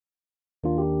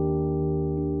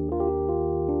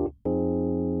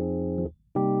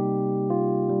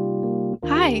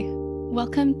Hi,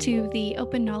 welcome to the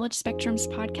Open Knowledge Spectrums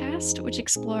podcast, which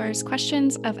explores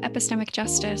questions of epistemic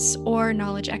justice or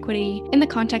knowledge equity in the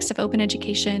context of open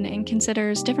education and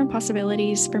considers different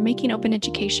possibilities for making open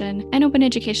education and open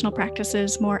educational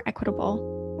practices more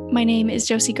equitable. My name is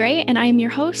Josie Gray, and I am your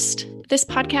host. This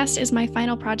podcast is my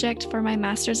final project for my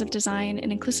Master's of Design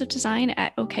in Inclusive Design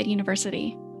at Oakhead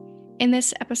University. In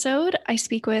this episode, I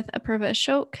speak with Apurva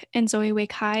Ashok and Zoe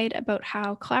Wake-Hyde about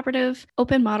how collaborative,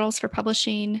 open models for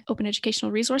publishing open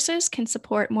educational resources can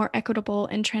support more equitable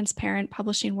and transparent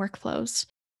publishing workflows.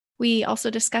 We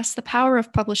also discuss the power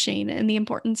of publishing and the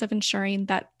importance of ensuring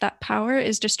that that power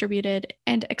is distributed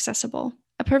and accessible.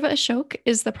 Apurva Ashok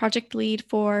is the project lead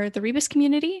for the Rebus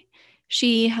community.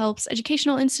 She helps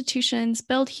educational institutions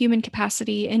build human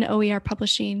capacity in OER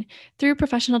publishing through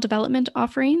professional development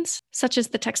offerings, such as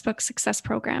the Textbook Success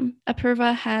Program.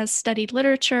 Apurva has studied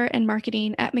literature and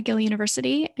marketing at McGill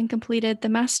University and completed the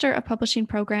Master of Publishing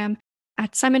program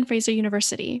at Simon Fraser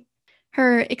University.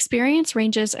 Her experience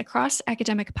ranges across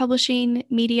academic publishing,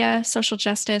 media, social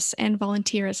justice, and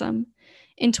volunteerism.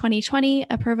 In 2020,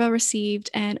 Apurva received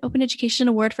an Open Education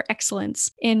Award for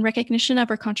Excellence in recognition of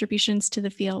her contributions to the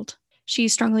field. She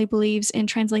strongly believes in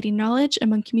translating knowledge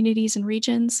among communities and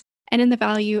regions, and in the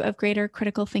value of greater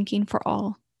critical thinking for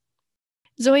all.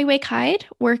 Zoe Wake-Hyde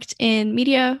worked in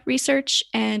media research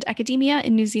and academia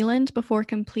in New Zealand before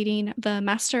completing the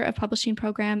Master of Publishing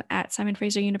program at Simon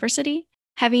Fraser University.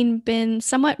 Having been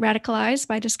somewhat radicalized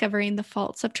by discovering the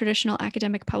faults of traditional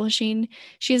academic publishing,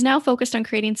 she is now focused on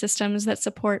creating systems that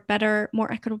support better,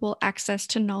 more equitable access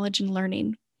to knowledge and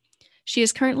learning. She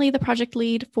is currently the project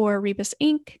lead for Rebus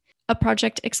Inc., a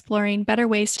project exploring better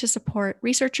ways to support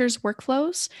researchers'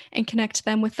 workflows and connect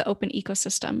them with the open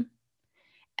ecosystem.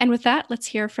 And with that, let's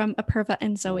hear from Apurva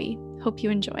and Zoe. Hope you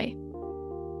enjoy.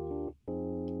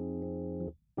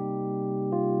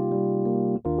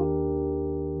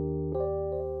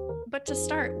 But to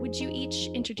start, would you each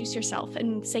introduce yourself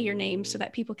and say your name so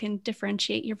that people can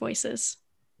differentiate your voices?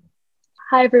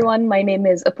 Hi everyone, my name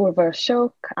is Apurva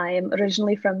Ashok. I am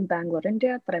originally from Bangalore,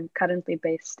 India, but I'm currently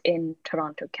based in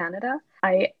Toronto, Canada.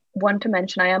 I want to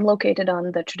mention I am located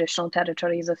on the traditional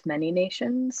territories of many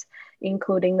nations,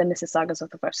 including the Mississaugas of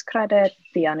the First Credit,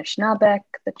 the Anishinaabeg,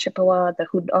 the Chippewa, the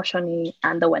Haudenosaunee,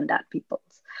 and the Wendat peoples.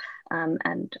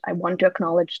 And I want to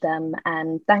acknowledge them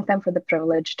and thank them for the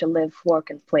privilege to live,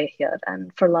 work, and play here,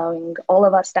 and for allowing all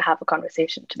of us to have a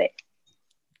conversation today.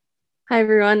 Hi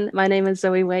everyone, my name is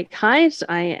Zoe Wake-Hyde.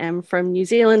 I am from New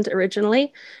Zealand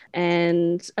originally,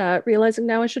 and realizing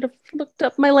now I should have looked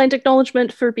up my land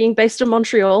acknowledgement for being based in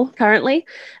Montreal currently.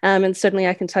 And certainly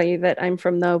I can tell you that I'm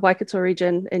from the Waikato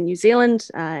region in New Zealand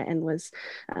and was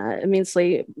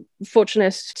immensely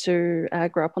fortunate to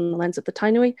grow up on the lands of the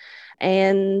Tainui.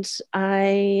 And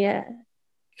I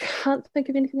can't think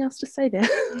of anything else to say there.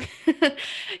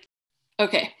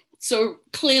 Okay. So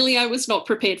clearly I was not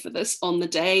prepared for this on the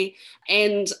day,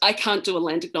 and I can't do a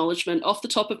land acknowledgement off the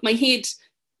top of my head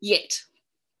yet,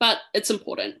 but it's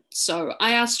important. So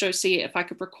I asked Josie if I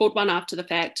could record one after the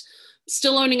fact,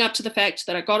 still owning up to the fact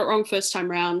that I got it wrong first time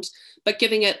round, but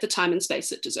giving it the time and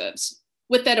space it deserves.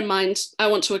 With that in mind, I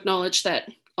want to acknowledge that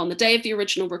on the day of the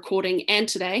original recording and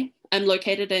today, I'm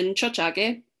located in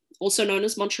Tiohtià:ke, also known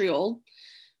as Montreal,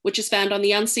 which is found on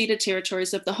the unceded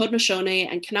territories of the Haudenosaunee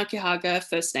and Kanien'kehá:ka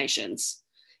First Nations.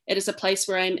 It is a place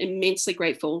where I am immensely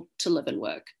grateful to live and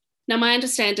work. Now, my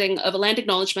understanding of a land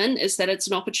acknowledgement is that it's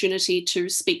an opportunity to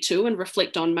speak to and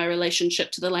reflect on my relationship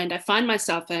to the land I find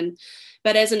myself in.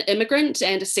 But as an immigrant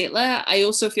and a settler, I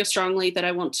also feel strongly that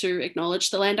I want to acknowledge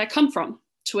the land I come from,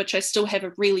 to which I still have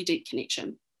a really deep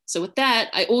connection. So with that,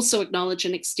 I also acknowledge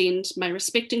and extend my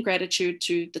respect and gratitude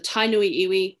to the Tainui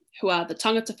iwi, who are the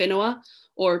tangata whenua,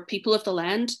 or people of the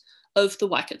land of the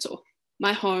Waikato,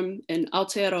 my home in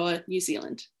Aotearoa, New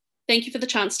Zealand. Thank you for the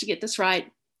chance to get this right.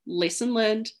 Lesson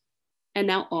learned. And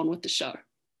now on with the show.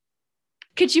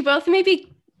 Could you both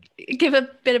maybe give a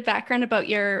bit of background about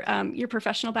your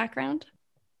professional background?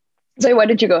 Zoe, why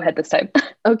did you go ahead this time?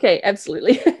 Okay,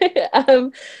 absolutely.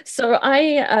 So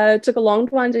I took a long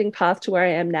winding path to where I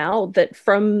am now that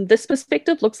from this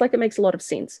perspective looks like it makes a lot of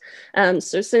sense.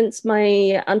 So since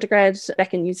my undergrad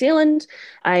back in New Zealand,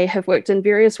 I have worked in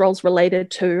various roles related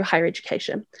to higher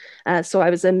education. So I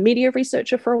was a media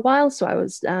researcher for a while, so I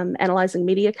was analysing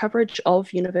media coverage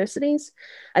of universities.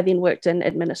 I then worked in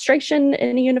administration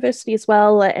in a university as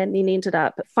well, and then ended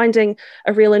up finding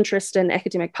a real interest in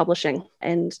academic publishing.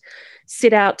 And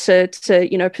set out to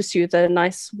pursue the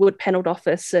nice wood panelled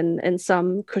office and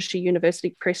some cushy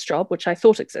university press job, which I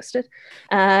thought existed.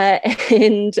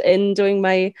 And in doing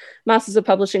my Masters of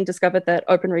Publishing, discovered that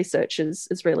open research is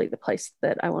really the place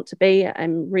that I want to be.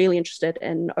 I'm really interested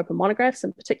in open monographs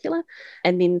in particular.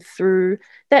 And then through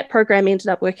that program, ended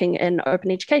up working in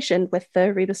open education with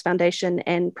the Rebus Foundation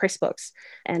and Pressbooks.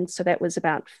 And so that was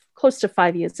about close to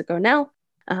 5 years ago now.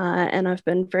 And I've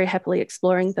been very happily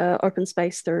exploring the open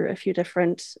space through a few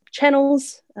different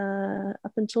channels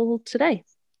up until today.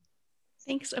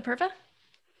 Thanks. Apurva?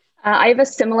 I have a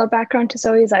similar background to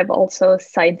Zoe's. I've also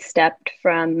sidestepped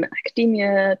from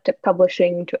academia to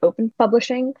publishing to open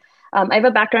publishing. I have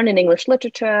a background in English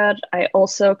literature. I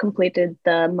also completed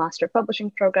the Master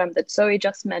Publishing program that Zoe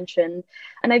just mentioned.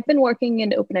 And I've been working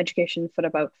in open education for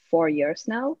about 4 years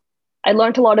now. I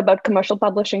learned a lot about commercial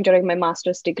publishing during my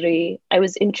master's degree. I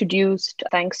was introduced,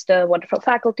 thanks to wonderful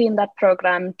faculty in that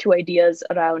program, to ideas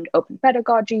around open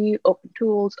pedagogy, open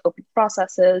tools, open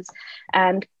processes,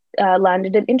 and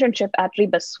landed an internship at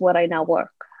Rebus, where I now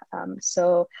work.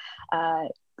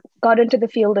 Got into the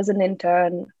field as an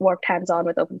intern, worked hands-on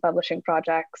with open publishing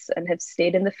projects, and have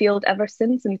stayed in the field ever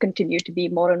since, and continue to be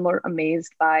more and more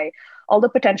amazed by all the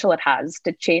potential it has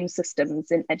to change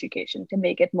systems in education, to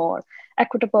make it more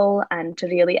equitable and to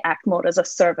really act more as a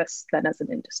service than as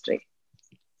an industry.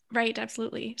 Right,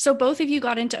 absolutely. So both of you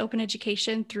got into open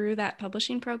education through that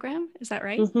publishing program, is that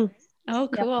right? Mm-hmm. Oh,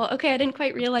 cool. Yep. Okay, I didn't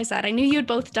quite realize that. I knew you had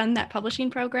both done that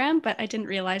publishing program, but I didn't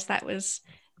realize that was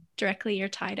directly your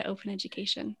tie to open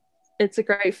education. It's a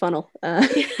great funnel.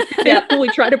 We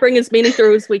try to bring as many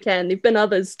through as we can. There've been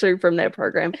others too from that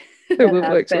program who we've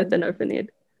worked with in Open Ed.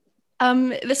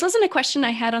 This wasn't a question I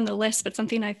had on the list, but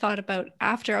something I thought about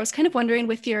after. I was kind of wondering,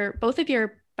 with both of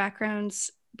your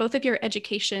backgrounds, both of your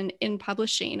education in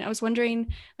publishing, I was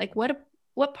wondering, like,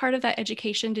 what part of that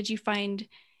education did you find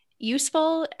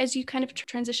useful as you kind of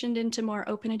transitioned into more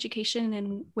open education,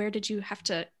 and where did you have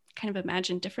to kind of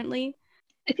imagine differently?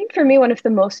 I think for me, one of the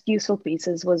most useful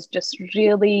pieces was just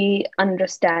really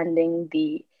understanding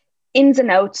the ins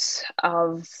and outs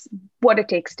of what it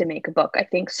takes to make a book. I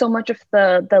think so much of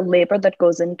the labor that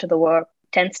goes into the work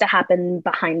tends to happen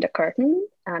behind a curtain.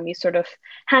 You sort of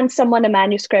hand someone a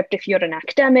manuscript if you're an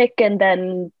academic, and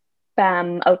then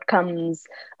bam, out comes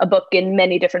a book in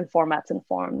many different formats and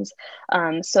forms.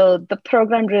 So the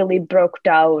program really broke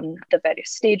down the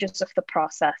various stages of the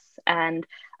process and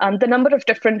the number of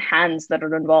different hands that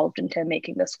are involved into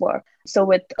making this work. So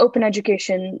with open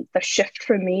education, the shift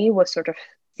for me was sort of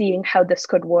seeing how this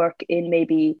could work in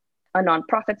maybe a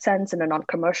nonprofit sense and a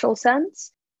non-commercial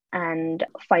sense, and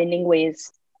finding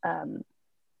ways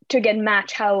to again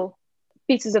match how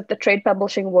pieces of the trade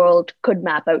publishing world could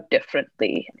map out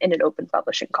differently in an open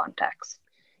publishing context.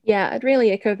 Yeah, I'd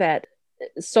really echo that.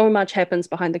 So much happens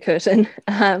behind the curtain,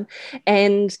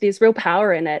 and there's real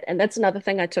power in it. And that's another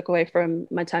thing I took away from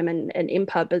my time in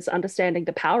MPub, is understanding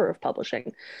the power of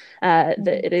publishing. That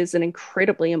it is an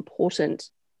incredibly important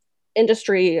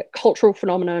industry, cultural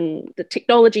phenomenon. The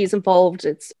technology is involved.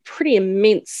 It's pretty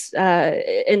immense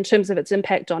in terms of its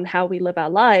impact on how we live our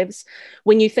lives.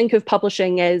 When you think of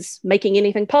publishing as making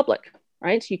anything public,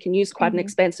 right? You can use quite an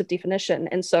expansive definition.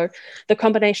 And so the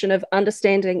combination of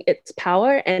understanding its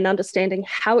power and understanding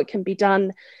how it can be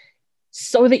done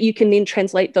so that you can then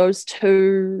translate those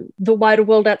to the wider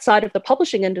world outside of the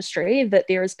publishing industry, that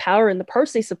there is power in the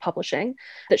process of publishing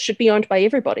that should be owned by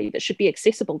everybody, that should be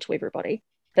accessible to everybody.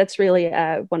 That's really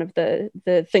one of the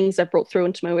things I've brought through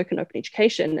into my work in open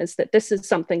education, is that this is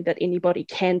something that anybody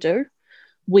can do.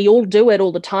 We all do it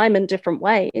all the time in different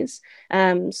ways.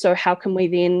 So how can we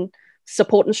then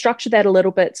support and structure that a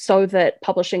little bit so that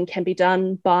publishing can be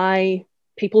done by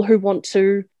people who want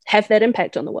to have that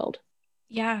impact on the world?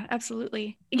 Yeah,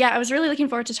 absolutely. Yeah, I was really looking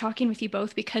forward to talking with you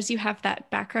both because you have that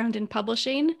background in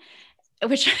publishing,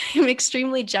 which I'm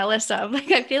extremely jealous of.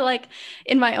 Like, I feel like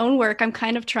in my own work, I'm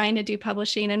kind of trying to do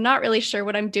publishing. I'm not really sure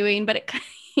what I'm doing, but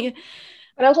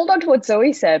But I'll hold on to what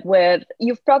Zoe said, where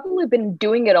you've probably been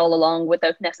doing it all along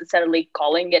without necessarily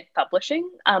calling it publishing.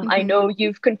 I know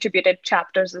you've contributed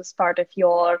chapters as part of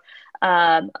your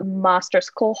master's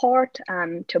cohort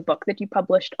to a book that you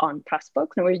published on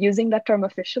Pressbooks. And we're using that term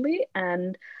officially,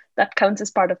 and that counts as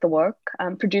part of the work.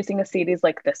 Producing a series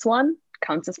like this one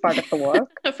counts as part of the work.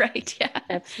 Right, yeah.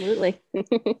 Absolutely.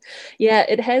 Yeah,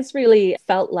 it has really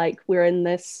felt like we're in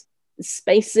this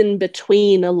space in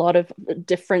between a lot of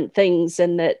different things,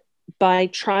 and that by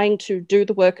trying to do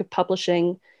the work of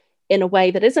publishing in a way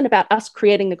that isn't about us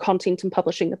creating the content and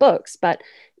publishing the books, but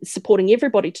supporting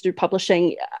everybody to do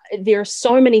publishing, there are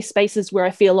so many spaces where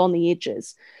I feel on the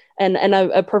edges. And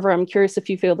Apoorva, I'm curious if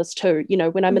you feel this too. You know,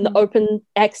 when I'm in the open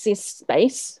access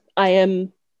space, I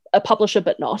am a publisher,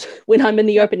 but not. When I'm in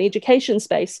the open education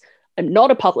space, I'm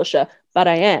not a publisher, but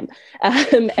I am.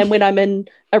 And when I'm in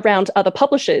around other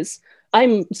publishers,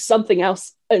 I'm something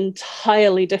else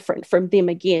entirely different from them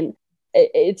again.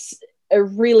 It's a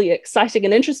really exciting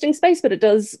and interesting space, but it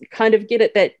does kind of get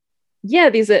at that,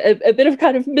 there's a bit of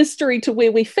kind of mystery to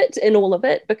where we fit in all of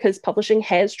it, because publishing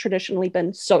has traditionally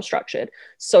been so structured,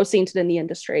 so centered in the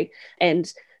industry.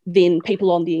 And then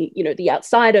people on the, you know, the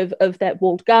outside of that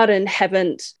walled garden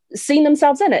haven't seen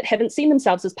themselves in it, haven't seen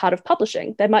themselves as part of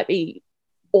publishing. They might be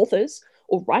authors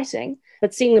or writing,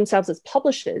 but seeing themselves as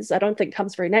publishers, I don't think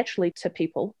comes very naturally to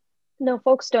people. No,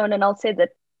 folks don't. And I'll say that,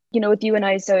 you know, with you and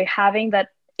I, Zoe, having that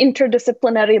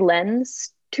interdisciplinary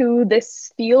lens to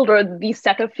this field or these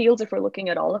set of fields, if we're looking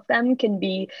at all of them, can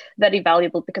be very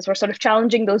valuable, because we're sort of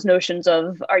challenging those notions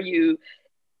of, are you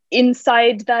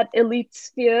inside that elite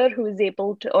sphere who is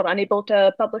able to or unable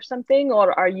to publish something,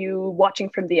 or are you watching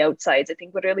from the outsides? I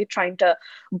think we're really trying to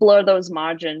blur those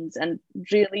margins and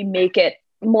really make it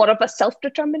more of a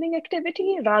self-determining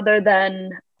activity rather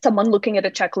than someone looking at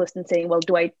a checklist and saying, well,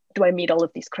 do I meet all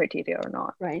of these criteria or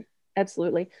not? Right.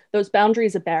 Absolutely. Those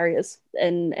boundaries are barriers,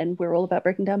 and we're all about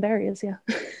breaking down barriers. Yeah.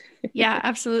 Yeah,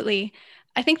 absolutely.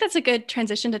 I think that's a good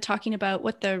transition to talking about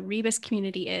what the Rebus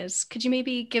community is. Could you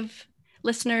maybe give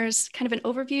listeners kind of an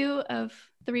overview of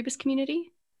the Rebus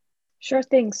community? Sure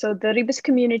thing. So the Rebus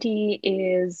community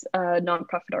is a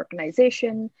nonprofit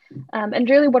organization. And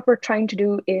really what we're trying to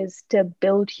do is to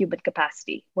build human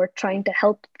capacity. We're trying to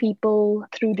help people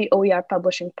through the OER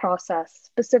publishing process,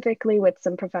 specifically with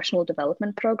some professional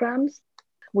development programs.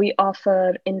 We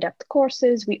offer in-depth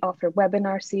courses. We offer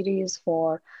webinar series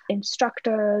for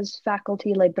instructors,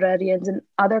 faculty, librarians, and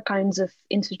other kinds of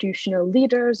institutional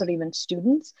leaders or even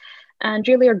students. And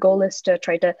really our goal is to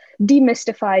try to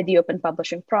demystify the open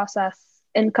publishing process,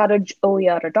 encourage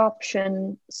OER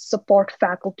adoption, support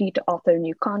faculty to author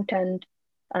new content,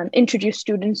 introduce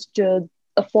students to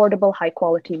affordable, high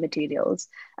quality materials,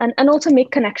 and also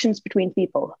make connections between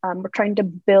people. We're trying to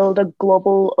build a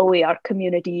global OER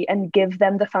community and give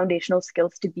them the foundational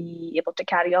skills to be able to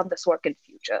carry on this work in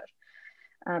future.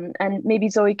 And maybe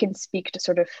Zoe can speak to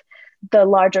sort of the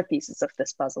larger pieces of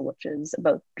this puzzle, which is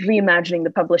about reimagining the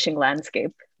publishing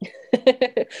landscape.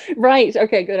 Right.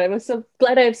 Okay, good. I'm so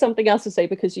glad I have something else to say,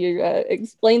 because you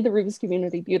explained the Rebus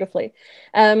community beautifully.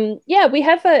 We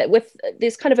have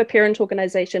there's kind of a parent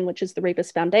organization, which is the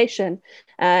Rebus Foundation.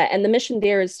 And the mission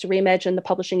there is to reimagine the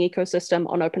publishing ecosystem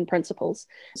on open principles.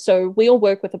 So we all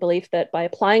work with the belief that by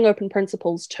applying open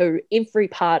principles to every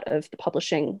part of the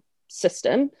publishing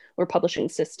system or publishing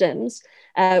systems,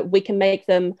 we can make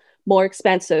them more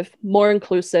expansive, more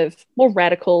inclusive, more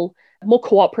radical, more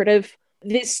cooperative.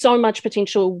 There's so much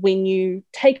potential when you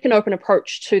take an open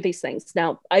approach to these things.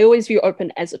 Now, I always view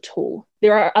open as a tool.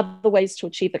 There are other ways to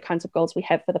achieve the kinds of goals we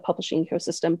have for the publishing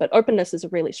ecosystem, but openness is a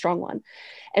really strong one.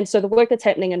 And so the work that's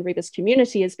happening in Rebus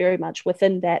community is very much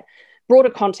within that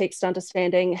broader context,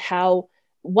 understanding how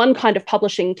one kind of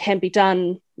publishing can be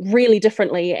done really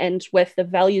differently, and with the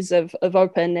values of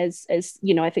open, as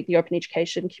you know, I think the open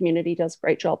education community does a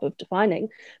great job of defining,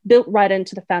 built right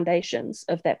into the foundations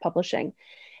of that publishing.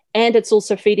 And it's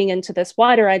also feeding into this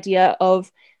wider idea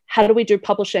of how do we do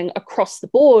publishing across the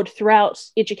board throughout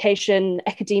education,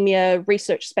 academia,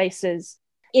 research spaces,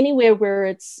 anywhere where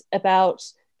it's about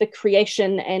the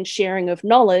creation and sharing of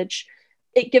knowledge.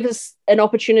 It gives us an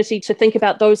opportunity to think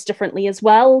about those differently as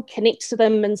well, connect to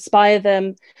them, inspire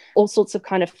them, all sorts of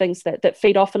kind of things that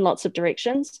feed off in lots of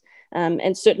directions.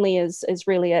 And certainly is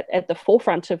really at the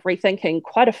forefront of rethinking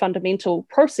quite a fundamental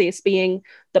process, being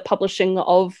the publishing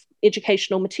of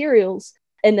educational materials,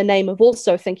 in the name of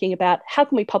also thinking about how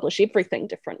can we publish everything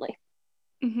differently.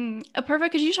 Mm-hmm.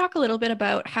 Apoorva, could you talk a little bit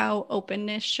about how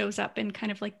openness shows up in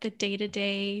kind of like the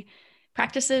day-to-day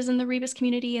practices in the Rebus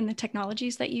community and the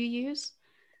technologies that you use?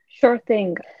 Sure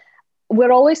thing.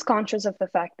 We're always conscious of the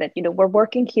fact that, you know, we're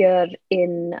working here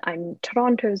I'm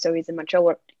Toronto, Zoe's in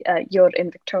Montreal, you're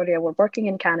in Victoria, we're working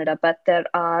in Canada, but there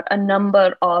are a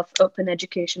number of open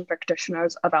education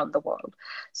practitioners around the world.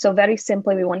 So very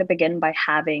simply, we want to begin by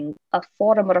having a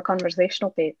forum or a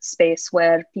conversational space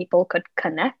where people could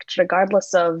connect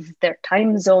regardless of their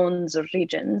time zones or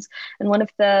regions. And one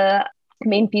of the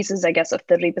main pieces, I guess, of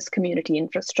the Rebus community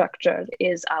infrastructure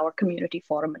is our community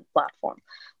forum and platform,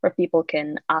 where people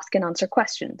can ask and answer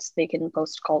questions. They can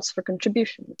post calls for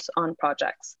contributions on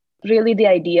projects. Really, the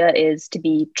idea is to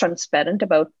be transparent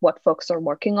about what folks are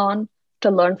working on,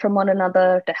 to learn from one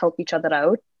another, to help each other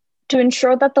out, to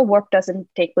ensure that the work doesn't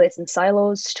take place in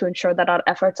silos, to ensure that our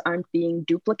efforts aren't being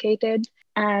duplicated.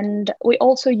 And we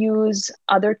also use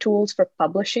other tools for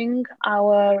publishing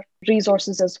our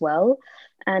resources as well.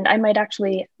 And I might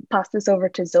actually pass this over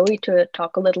to Zoe to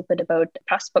talk a little bit about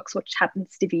Pressbooks, which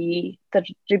happens to be the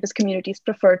Rebus community's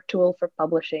preferred tool for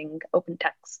publishing open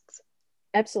texts.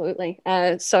 Absolutely.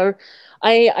 So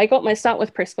I got my start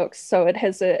with Pressbooks, so it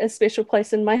has a special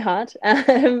place in my heart.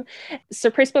 So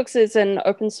Pressbooks is an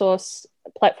open source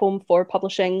platform for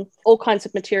publishing all kinds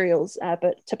of materials,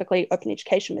 but typically open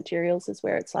education materials is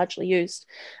where it's largely used.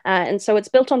 And so it's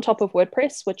built on top of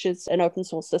WordPress, which is an open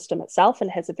source system itself and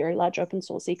has a very large open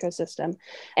source ecosystem.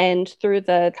 And through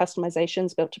the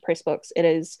customizations built to Pressbooks, it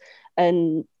is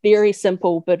a very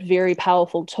simple but very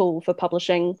powerful tool for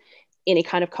publishing any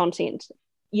kind of content.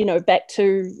 You know, back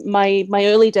to my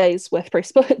early days with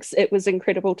Pressbooks, it was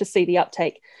incredible to see the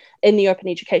uptake in the open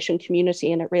education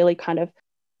community, and it really kind of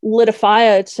lit a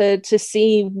fire to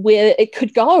see where it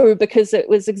could go, because it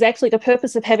was exactly the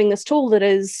purpose of having this tool that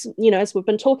is, you know, as we've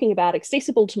been talking about,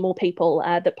 accessible to more people,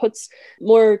 that puts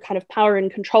more kind of power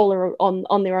and control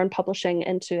on their own publishing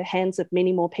into the hands of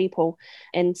many more people.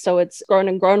 And so it's grown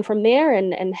and grown from there,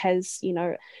 and has, you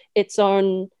know, its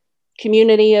own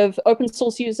community of open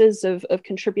source users, of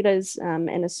contributors,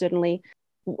 and is certainly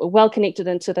well connected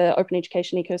into the open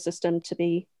education ecosystem to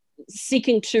be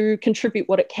seeking to contribute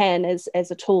what it can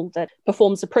as a tool that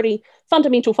performs a pretty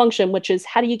fundamental function, which is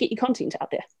how do you get your content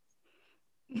out there?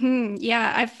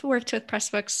 Yeah, I've worked with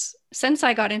Pressbooks since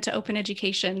I got into open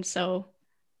education, so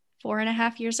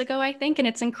 4.5 years ago, I think. And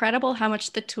it's incredible how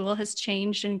much the tool has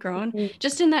changed and grown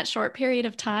just in that short period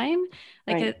of time.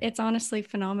 Like Right. it's honestly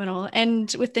phenomenal.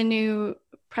 And with the new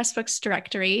Pressbooks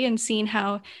directory and seeing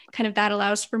how kind of that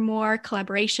allows for more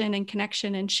collaboration and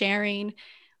connection and sharing,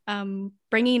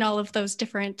 bringing all of those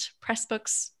different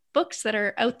Pressbooks books that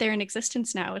are out there in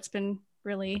existence now, it's been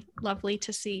really lovely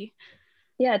to see.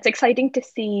 Yeah, it's exciting to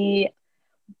see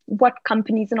what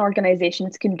companies and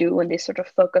organizations can do when they sort of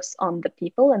focus on the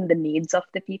people and the needs of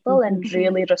the people and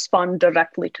really respond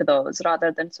directly to those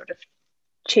rather than sort of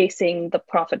chasing the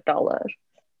profit dollar.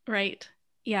 Right.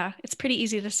 Yeah, it's pretty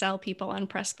easy to sell people on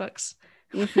Pressbooks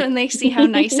and they see how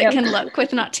nice it can look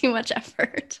with not too much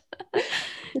effort.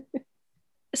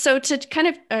 So to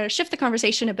kind of shift the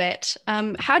conversation a bit,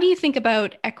 how do you think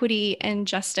about equity and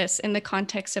justice in the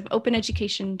context of open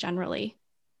education generally?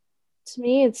 To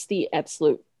me, it's the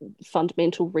absolute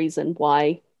fundamental reason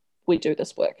why we do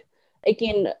this work.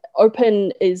 Again,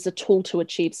 open is a tool to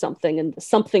achieve something, and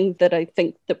something that I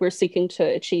think that we're seeking to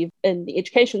achieve in the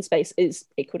education space is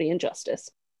equity and justice.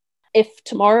 If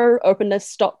tomorrow openness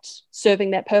stopped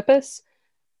serving that purpose,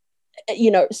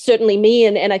 you know, certainly me,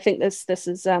 and I think this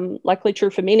is likely true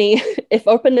for many, if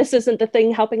openness isn't the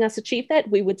thing helping us achieve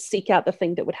that, we would seek out the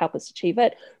thing that would help us achieve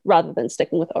it rather than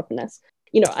sticking with openness.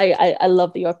 You know, I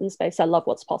love the open space. I love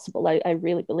what's possible. I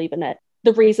really believe in it.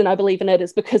 The reason I believe in it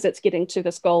is because it's getting to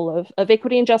this goal of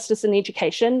equity and justice in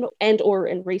education and or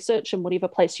in research and whatever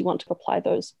place you want to apply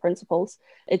those principles.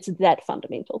 It's that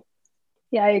fundamental.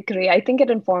 Yeah, I agree. I think it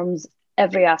informs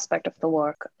every aspect of the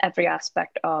work, every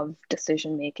aspect of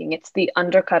decision making. It's the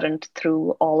undercurrent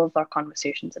through all of our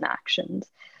conversations and actions.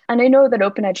 And I know that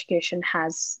open education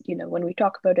has, you know, when we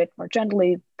talk about it more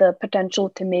generally, the potential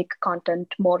to make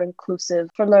content more inclusive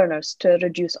for learners, to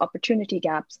reduce opportunity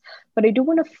gaps. But I do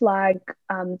want to flag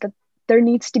that there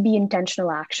needs to be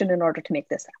intentional action in order to make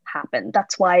this happen.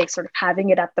 That's why sort of having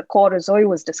it at the core, as Zoe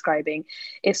was describing,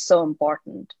 is so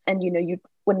important. And, you know,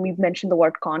 when we've mentioned the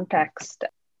word context,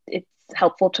 it's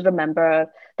helpful to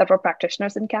remember that we're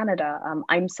practitioners in Canada.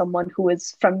 I'm someone who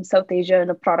is from South Asia and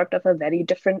a product of a very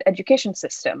different education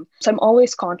system. So I'm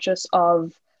always conscious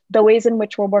of the ways in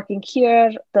which we're working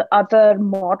here, the other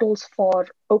models for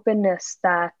openness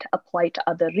that apply to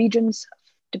other regions,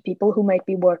 to people who might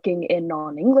be working in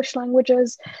non-English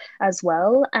languages as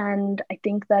well. And I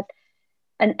think that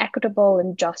an equitable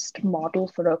and just model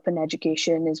for open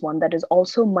education is one that is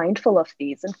also mindful of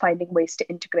these and finding ways to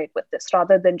integrate with this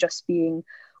rather than just being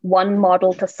one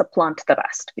model to supplant the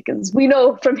rest, because we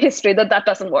know from history that that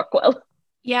doesn't work well.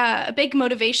 Yeah, a big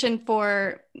motivation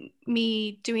for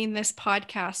me doing this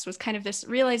podcast was kind of this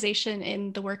realization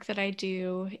in the work that I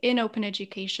do in open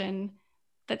education.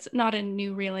 That's not a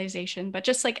new realization, but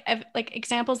just like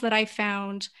examples that I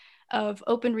found of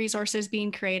open resources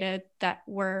being created that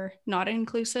were not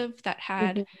inclusive, that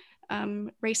had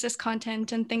racist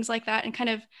content and things like that, and kind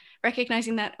of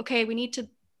recognizing that, okay, we need to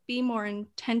be more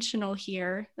intentional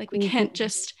here. Like we can't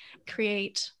just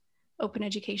create open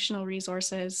educational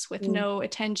resources with no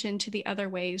attention to the other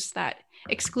ways that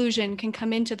exclusion can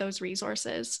come into those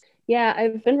resources. Yeah,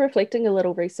 I've been reflecting a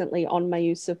little recently on my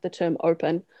use of the term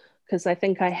open, because I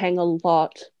think I hang a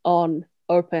lot on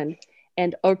open,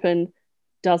 and open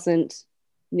doesn't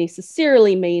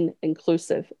necessarily mean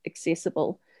inclusive,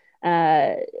 accessible.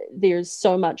 There's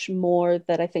so much more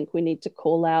that I think we need to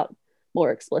call out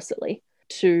more explicitly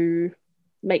to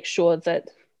make sure that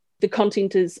the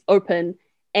content is open.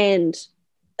 And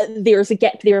there's a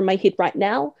gap there in my head right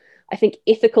now. I think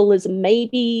ethicalism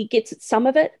maybe gets at some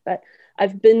of it, but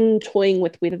I've been toying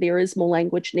with whether there is more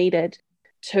language needed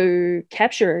to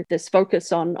capture this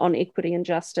focus on equity and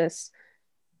justice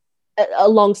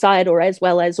alongside or as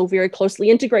well as or very closely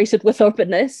integrated with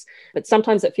openness. But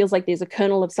sometimes it feels like there's a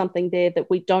kernel of something there that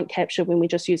we don't capture when we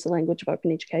just use the language of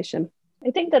open education. I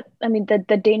think that, I mean, the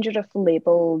danger of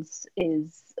labels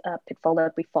is a pitfall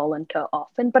that we fall into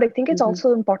often, but I think it's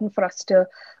also important for us to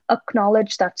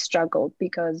acknowledge that struggle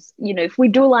because, you know, if we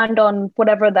do land on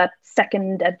whatever that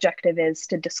second adjective is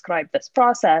to describe this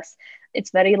process,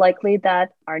 it's very likely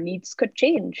that our needs could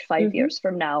change 5 years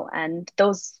from now, and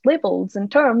those labels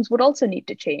and terms would also need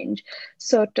to change.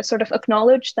 So to sort of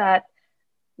acknowledge that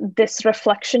this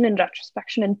reflection and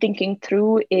retrospection and thinking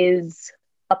through is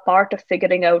a part of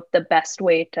figuring out the best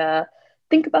way to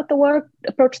think about the work,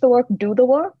 approach the work, do the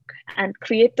work, and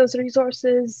create those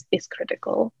resources is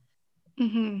critical.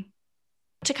 Mm-hmm.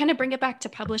 To kind of bring it back to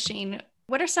publishing,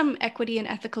 what are some equity and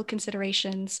ethical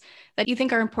considerations that you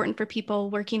think are important for people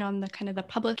working on the kind of the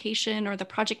publication or the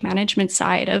project management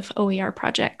side of OER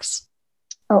projects?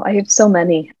 Oh, I have so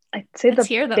many. I'd say Let's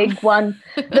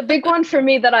the big one for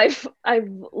me that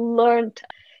I've learned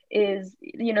is,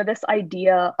 you know, this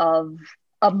idea of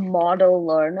a model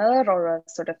learner or a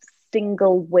sort of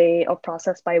single way or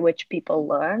process by which people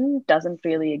learn doesn't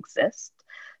really exist.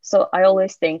 So I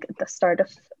always think at the start of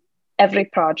every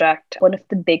project, one of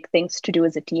the big things to do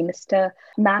as a team is to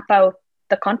map out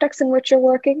the context in which you're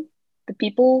working, the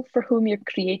people for whom you're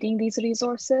creating these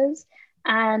resources,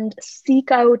 and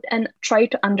seek out and try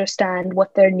to understand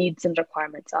what their needs and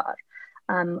requirements are.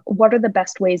 What are the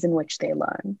best ways in which they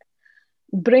learn?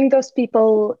 Bring those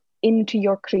people into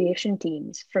your creation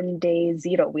teams from day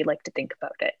zero, we like to think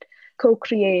about it.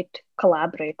 Co-create,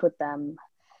 collaborate with them,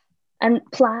 and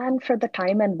plan for the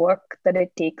time and work that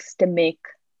it takes to make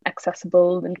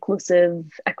accessible, inclusive,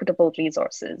 equitable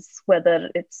resources, whether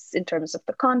it's in terms of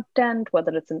the content,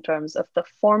 whether it's in terms of the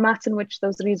formats in which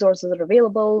those resources are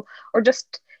available, or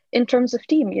just in terms of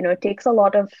team. You know, it takes a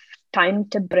lot of time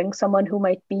to bring someone who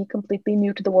might be completely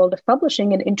new to the world of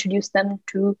publishing and introduce them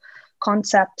to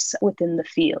concepts within the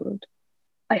field.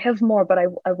 I have more, but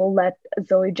I will let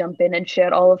Zoe jump in and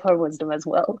share all of her wisdom as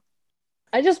well.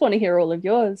 I just want to hear all of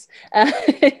yours.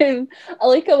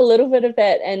 I'll echo a little bit of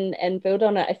that and build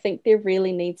on it. I think there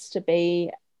really needs to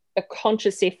be a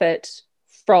conscious effort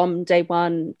from day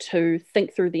one to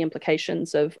think through the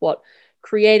implications of what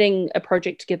creating a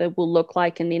project together will look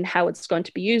like and then how it's going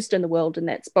to be used in the world. And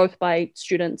that's both by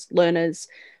students, learners,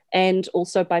 and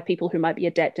also by people who might be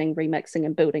adapting, remixing,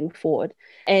 and building forward.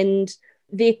 And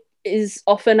there is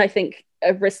often, I think,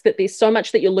 a risk that there's so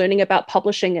much that you're learning about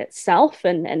publishing itself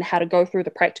and how to go through the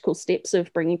practical steps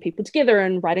of bringing people together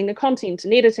and writing the content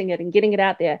and editing it and getting it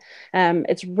out there.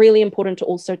 It's really important to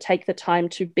also take the time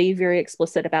to be very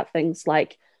explicit about things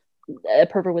like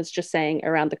Apurva was just saying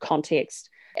around the context.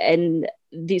 And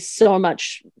there's so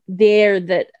much there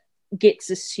that gets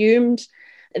assumed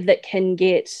that can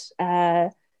get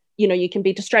you can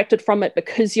be distracted from it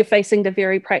because you're facing the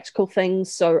very practical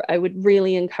things. So I would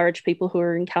really encourage people who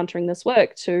are encountering this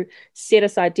work to set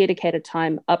aside dedicated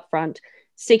time upfront,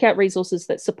 seek out resources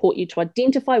that support you to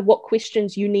identify what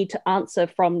questions you need to answer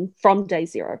from day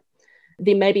zero.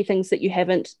 There may be things that you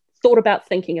haven't thought about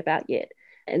thinking about yet.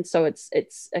 And so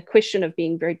it's a question of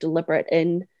being very deliberate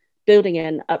in building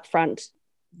in upfront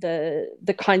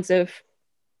the kinds of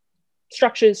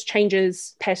structures,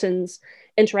 changes, patterns,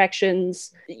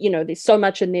 interactions. There's so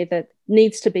much in there that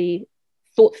needs to be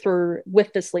thought through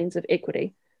with this lens of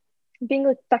equity.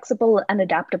 Being flexible and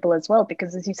adaptable as well,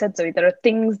 because as you said, Zoe, there are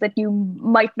things that you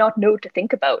might not know to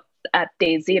think about at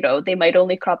day zero. They might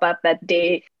only crop up at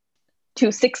day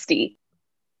 260.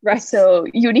 Right. So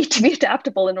you need to be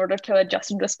adaptable in order to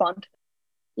adjust and respond.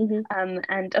 Mm-hmm.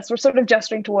 And as we're sort of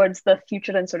gesturing towards the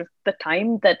future and sort of the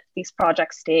time that these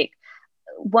projects take,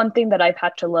 one thing that I've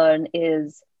had to learn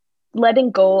is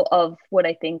letting go of what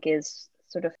I think is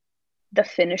sort of the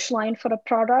finish line for a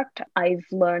product. I've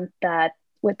learned that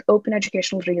with open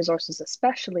educational resources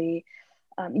especially,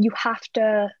 you have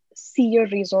to see your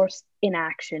resource in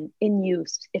action, in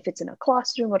use, if it's in a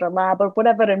classroom or a lab or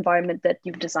whatever environment that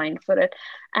you've designed for it,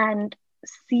 and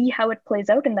see how it plays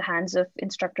out in the hands of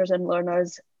instructors and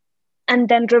learners, and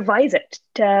then revise it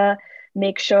to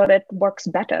make sure it works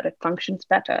better, it functions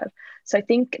better. So I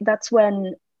think that's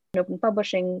when open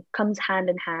publishing comes hand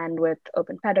in hand with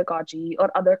open pedagogy or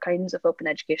other kinds of open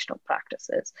educational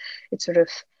practices. It's sort of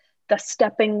the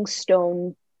stepping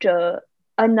stone to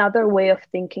another way of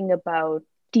thinking about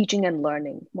teaching and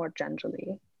learning more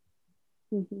generally.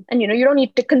 Mm-hmm. And you don't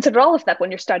need to consider all of that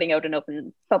when you're starting out an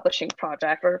open publishing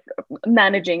project or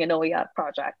managing an OER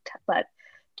project, but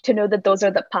to know that those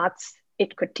are the paths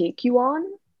it could take you on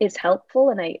is helpful.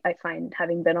 And I find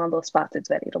having been on those paths, it's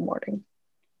very rewarding.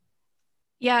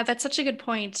 Yeah, that's such a good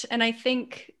point. And I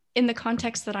think in the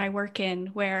context that I work in,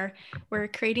 where we're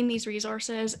creating these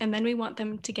resources and then we want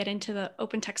them to get into the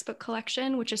open textbook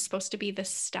collection, which is supposed to be this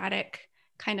static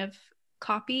kind of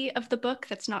copy of the book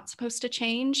that's not supposed to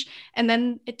change. And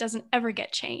then it doesn't ever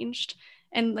get changed.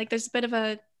 And like there's a bit of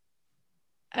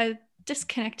a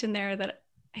disconnect in there that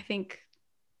I think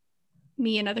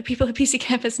me and other people at BC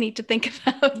Campus need to think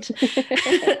about.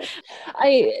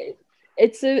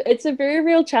 It's a very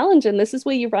real challenge, and this is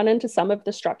where you run into some of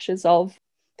the structures of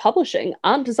publishing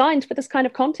aren't designed for this kind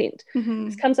of content. Mm-hmm.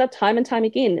 This comes up time and time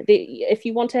again. If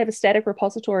you want to have a static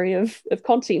repository of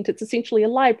content, it's essentially a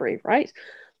library, right?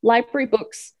 Library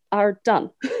books are done.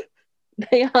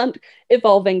 They aren't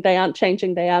evolving, they aren't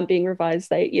changing, they aren't being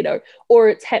revised, or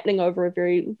it's happening over a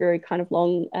very, very kind of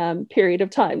long period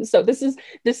of time. So this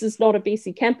is not a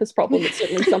BC Campus problem. It's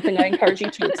certainly something I encourage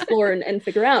you to explore and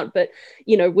figure out. But,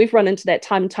 we've run into that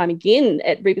time and time again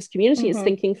at Rebus Community, is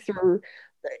thinking through,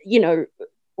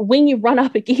 when you run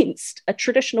up against a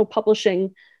traditional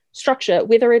publishing structure,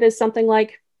 whether it is something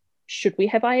like, should we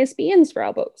have ISBNs for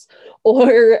our books?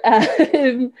 Or,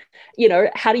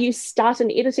 how do you start an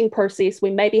editing process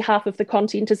when maybe half of the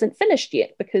content isn't finished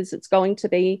yet because it's going to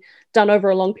be done over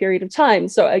a long period of time?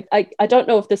 So I don't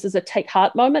know if this is a take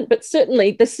heart moment, but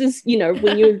certainly this is,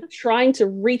 when you're trying to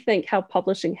rethink how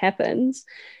publishing happens,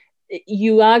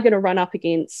 you are going to run up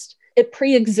against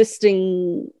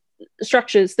pre-existing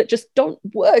structures that just don't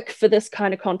work for this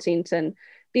kind of content. And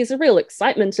there's a real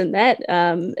excitement in that.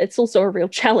 It's also a real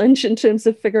challenge in terms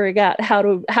of figuring out how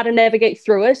to navigate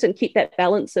through it and keep that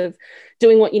balance of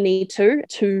doing what you need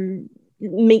to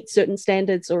meet certain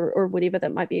standards or whatever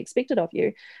that might be expected of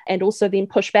you, and also then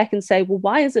push back and say, well,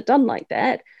 why is it done like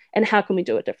that, and how can we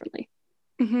do it differently?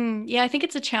 Mm-hmm. Yeah, I think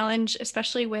it's a challenge,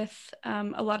 especially with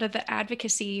a lot of the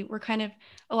advocacy.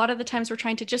 A lot of the times we're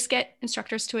trying to just get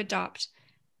instructors to adopt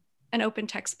an open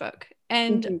textbook,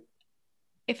 and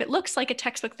if it looks like a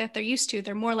textbook that they're used to,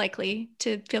 they're more likely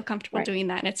to feel comfortable doing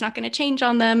that. And it's not going to change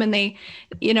on them. And they,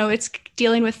 it's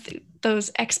dealing with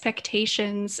those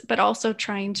expectations, but also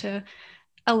trying to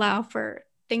allow for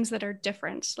things that are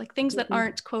different, like things that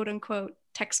aren't quote unquote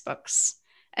textbooks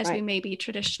as we maybe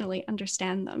traditionally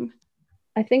understand them.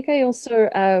 I think I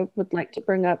also would like to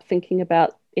bring up thinking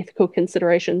about ethical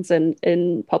considerations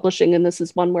in publishing. And this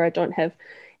is one where I don't have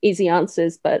easy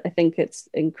answers, but I think it's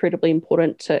incredibly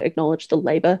important to acknowledge the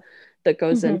labor that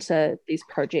goes into these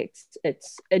projects.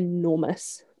 It's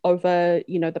enormous. Over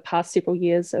the past several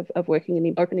years of working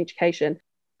in open education,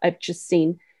 I've just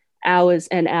seen hours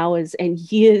and hours and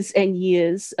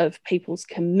years of people's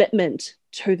commitment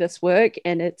to this work,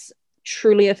 and it's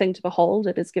truly a thing to behold.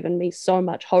 It has given me so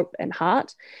much hope and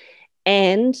heart.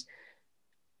 And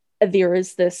there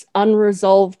is this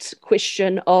unresolved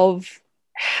question of,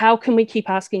 how can we keep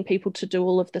asking people to do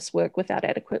all of this work without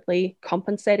adequately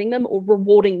compensating them or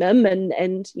rewarding them? And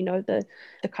the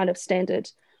kind of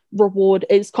standard reward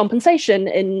is compensation.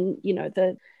 And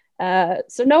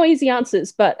so no easy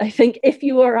answers. But I think if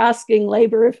you are asking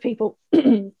labor of people,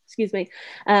 excuse me,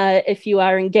 if you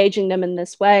are engaging them in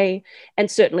this way,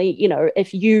 and certainly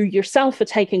if you yourself are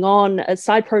taking on a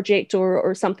side project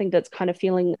or something that's kind of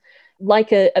feeling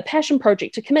like a passion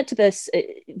project to commit to this,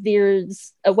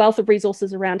 there's a wealth of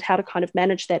resources around how to kind of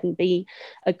manage that and be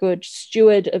a good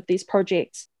steward of these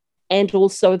projects. And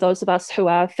also those of us who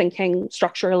are thinking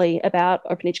structurally about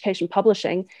open education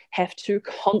publishing have to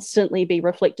constantly be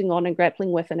reflecting on and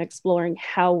grappling with and exploring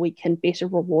how we can better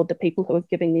reward the people who are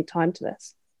giving their time to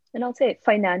this. And I'll say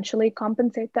financially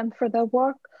compensate them for their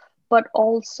work, but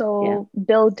also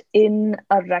build in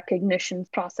a recognition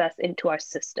process into our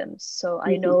systems. So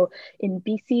I know in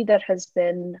BC there has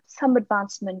been some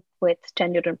advancement with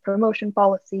tenure and promotion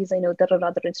policies. I know there are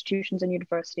other institutions and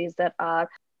universities that are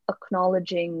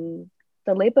acknowledging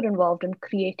the labor involved in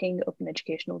creating open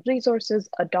educational resources,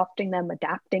 adopting them,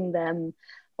 adapting them,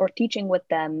 or teaching with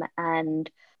them, and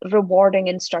rewarding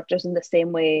instructors in the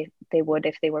same way they would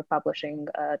if they were publishing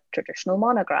a traditional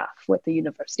monograph with the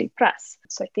university press.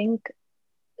 So I think,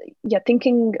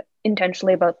 thinking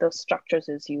intentionally about those structures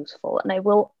is useful. And I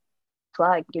will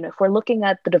flag. If we're looking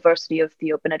at the diversity of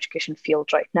the open education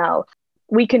field right now,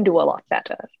 we can do a lot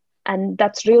better. And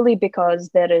that's really because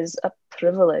there is a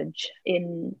privilege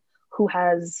in who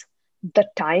has the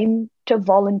time to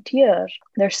volunteer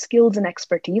their skills and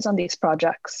expertise on these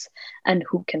projects and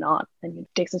who cannot. And it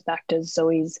takes us back to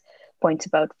Zoe's points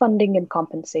about funding and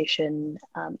compensation.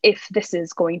 If this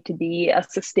is going to be a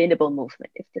sustainable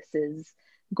movement, if this is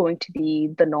going to be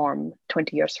the norm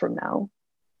 20 years from now.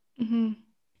 Mm-hmm.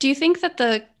 Do you think that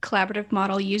the collaborative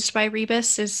model used by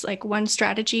Rebus is like one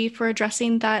strategy for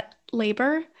addressing that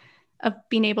labor of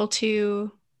being able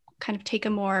to kind of take a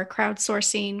more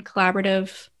crowdsourcing,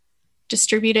 collaborative,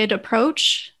 distributed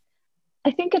approach?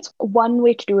 I think it's one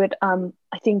way to do it.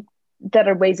 I think there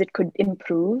are ways it could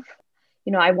improve.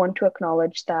 I want to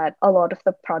acknowledge that a lot of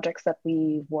the projects that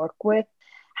we work with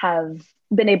have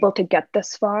been able to get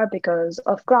this far because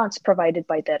of grants provided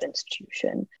by their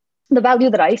institution. The value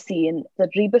that I see in the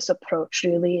Rebus approach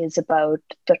really is about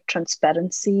the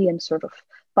transparency and sort of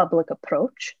public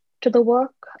approach to the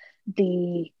work,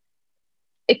 the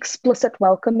explicit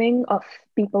welcoming of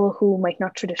people who might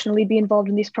not traditionally be involved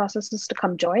in these processes to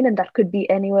come join. And that could be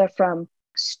anywhere from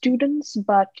students,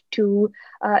 but to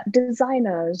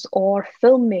designers or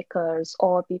filmmakers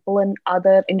or people in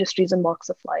other industries and walks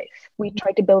of life. We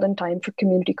try to build in time for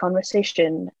community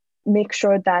conversation, make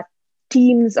sure that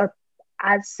teams are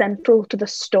as central to the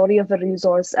story of a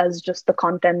resource as just the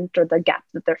content or the gap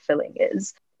that they're filling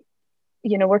is.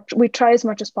 We try as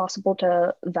much as possible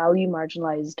to value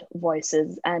marginalized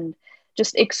voices and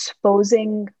just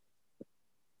exposing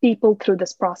people through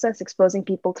this process, exposing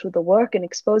people through the work and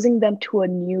exposing them to a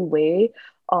new way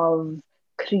of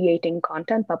creating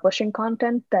content, publishing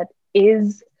content that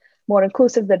is more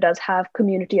inclusive, that does have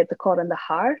community at the core and the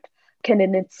heart, can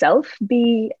in itself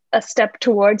be a step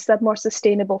towards that more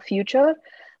sustainable future.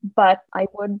 But I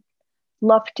would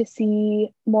love to see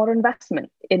more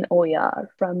investment in OER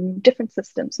from different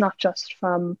systems, not just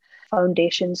from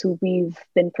foundations who we've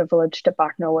been privileged to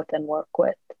partner with and work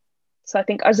with. So I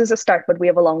think ours is a start, but we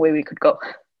have a long way we could go.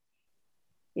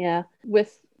 Yeah,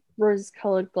 with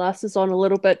rose-colored glasses on a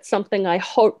little bit, something I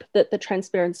hope that the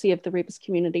transparency of the Rebus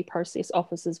community process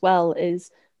offers as well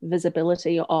is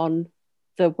visibility on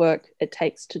the work it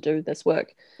takes to do this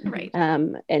work. Right.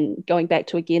 And going back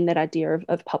to, again, that idea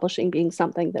of publishing being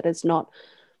something that is not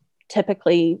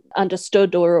typically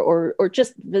understood or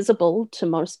just visible to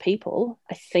most people,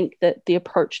 I think that the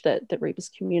approach that the Rebus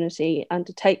community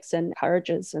undertakes and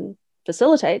encourages and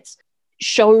facilitates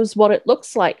shows what it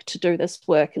looks like to do this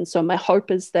work. And so my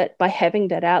hope is that by having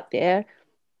that out there,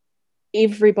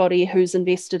 everybody who's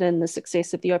invested in the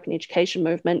success of the open education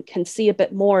movement can see a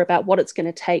bit more about what it's going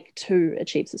to take to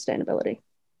achieve sustainability.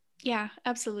 Yeah,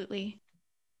 absolutely.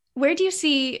 Where do you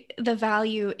see the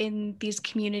value in these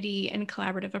community and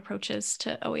collaborative approaches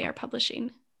to OER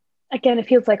publishing? Again, it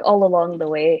feels like all along the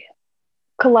way.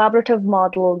 Collaborative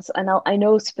models, and I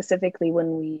know specifically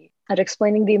when we are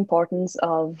explaining the importance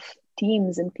of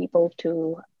teams and people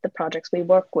to the projects we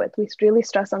work with, we really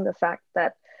stress on the fact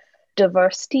that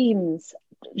diverse teams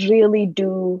really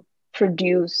do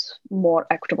produce more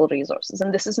equitable resources.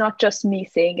 And this is not just me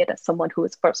saying it as someone who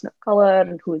is a person of color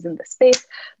and who is in the space,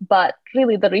 but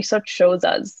really the research shows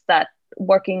us that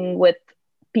working with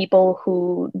people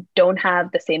who don't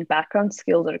have the same background,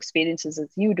 skills, or experiences as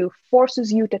you do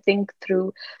forces you to think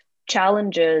through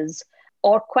challenges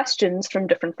or questions from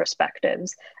different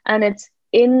perspectives. And it's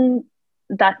in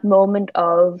that moment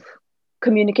of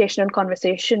communication and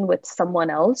conversation with someone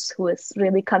else who is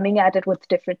really coming at it with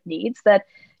different needs that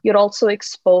you're also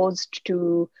exposed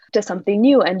to something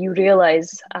new, and you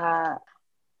realize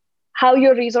how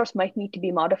your resource might need to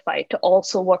be modified to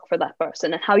also work for that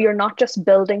person, and how you're not just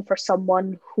building for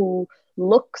someone who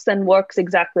looks and works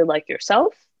exactly like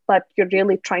yourself, but you're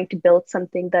really trying to build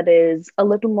something that is a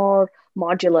little more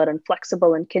modular and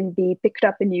flexible and can be picked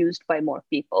up and used by more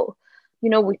people.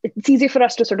 It's easy for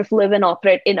us to sort of live and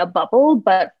operate in a bubble,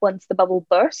 but once the bubble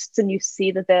bursts and you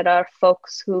see that there are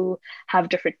folks who have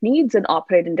different needs and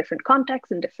operate in different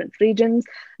contexts and different regions,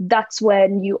 that's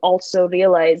when you also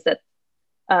realize that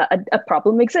a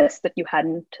problem exists that you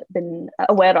hadn't been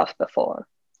aware of before.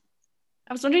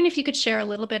 I was wondering if you could share a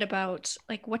little bit about,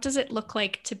 what does it look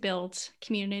like to build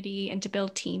community and to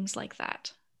build teams like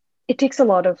that? It takes a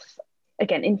lot of,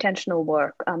 again, intentional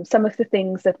work. Some of the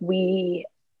things that we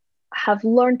have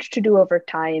learned to do over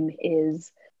time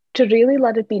is to really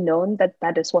let it be known that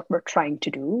that is what we're trying to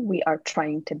do. We are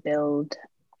trying to build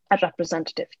a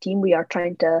representative team. We are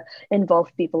trying to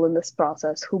involve people in this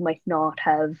process who might not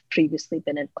have previously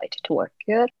been invited to work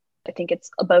here. I think it's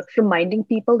about reminding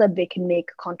people that they can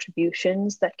make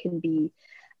contributions that can be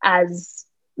as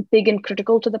big and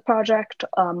critical to the project,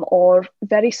 or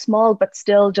very small but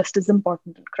still just as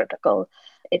important and critical.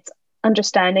 It's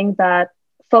understanding that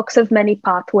folks have many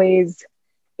pathways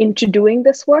into doing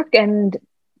this work, and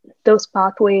those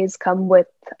pathways come with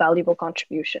valuable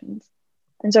contributions.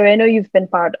 And so I know you've been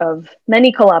part of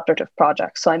many collaborative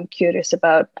projects, so I'm curious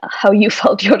about how you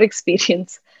felt your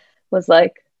experience was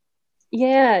like.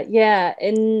 Yeah.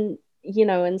 In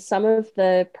some of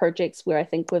the projects where I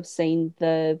think we've seen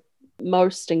the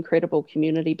most incredible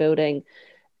community building,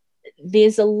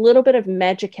 there's a little bit of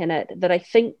magic in it that I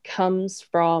think comes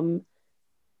from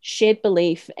shared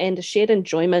belief and a shared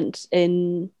enjoyment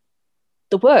in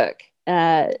the work.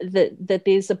 That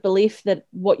there's a belief that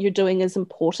what you're doing is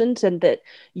important and that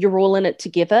you're all in it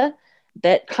together.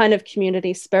 That kind of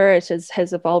community spirit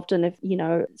has evolved in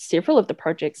several of the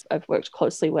projects I've worked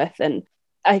closely with, and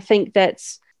I think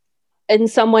that's, in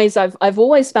some ways, I've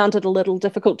always found it a little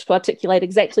difficult to articulate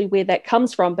exactly where that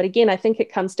comes from. But again, I think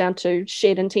it comes down to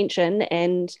shared intention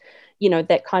and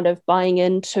that kind of buying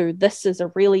into this is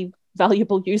a really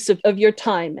valuable use of your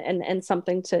time and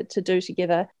something to do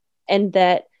together, and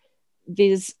that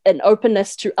there's an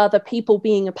openness to other people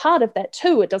being a part of that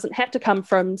too. It doesn't have to come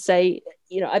from, say,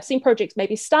 I've seen projects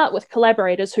maybe start with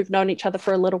collaborators who've known each other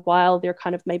for a little while. They're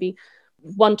kind of maybe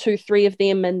 1, 2, 3 of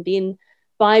them. And then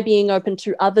by being open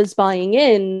to others buying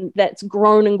in, that's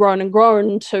grown and grown and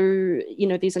grown to,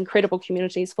 these incredible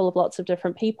communities full of lots of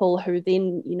different people who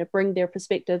then, bring their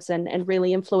perspectives and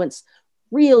really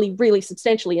really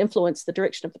substantially influence the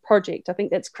direction of the project. I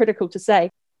think that's critical to say.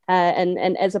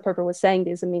 And as Apurva was saying,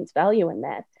 there's immense value in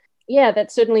that. Yeah,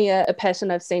 that's certainly a pattern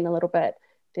I've seen a little bit.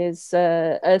 There's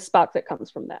a spark that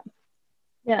comes from that.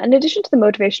 Yeah, in addition to the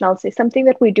motivation, I'll say something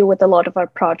that we do with a lot of our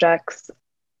projects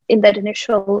in that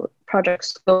initial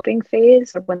project scoping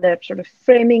phase, or when they're sort of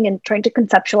framing and trying to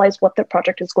conceptualize what their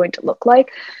project is going to look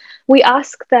like, we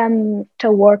ask them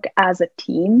to work as a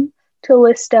team to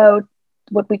list out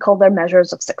what we call their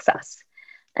measures of success.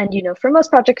 And, for most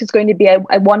projects, it's going to be,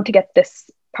 I want to get this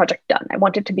project done. I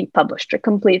want it to be published or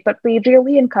complete, but we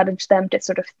really encourage them to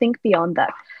sort of think beyond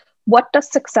that. What does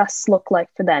success look like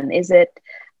for them? Is it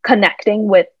connecting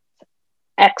with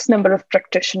X number of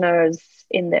practitioners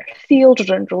in their field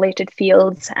or in related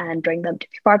fields and bring them to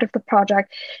be part of the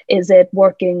project? Is it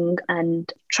working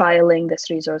and trialing this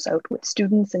resource out with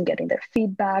students and getting their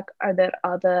feedback? Are there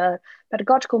other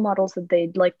pedagogical models that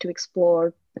they'd like to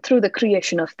explore through the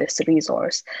creation of this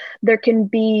resource? There can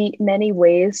be many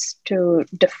ways to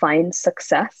define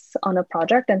success on a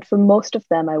project. And for most of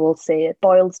them, I will say it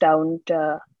boils down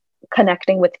to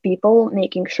connecting with people,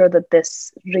 making sure that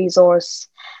this resource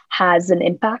has an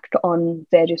impact on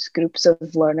various groups of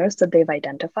learners that they've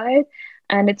identified.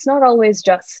 And it's not always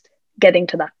just getting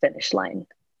to that finish line.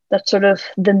 That's sort of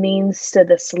the means to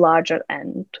this larger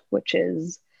end, which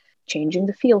is changing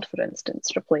the field, for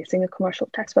instance, replacing a commercial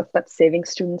textbook, but saving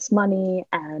students money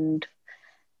and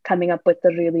coming up with a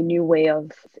really new way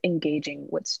of engaging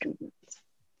with students.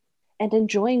 And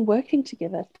enjoying working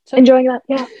together. Enjoying that,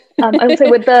 yeah. I would say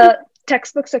with the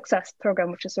Textbook Success Program,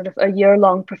 which is sort of a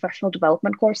year-long professional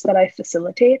development course that I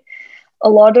facilitate, a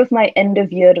lot of my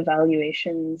end-of-year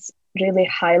evaluations really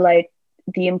highlight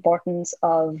the importance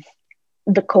of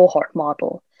the cohort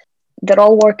model. They're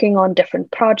all working on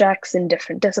different projects in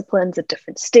different disciplines at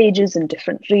different stages in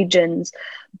different regions,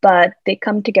 but they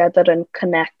come together and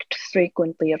connect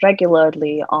frequently,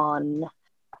 regularly on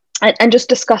and just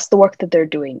discuss the work that they're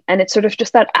doing. And it's sort of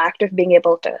just that act of being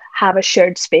able to have a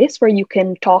shared space where you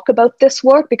can talk about this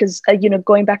work, because,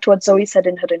 going back to what Zoe said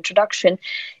in her introduction,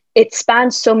 it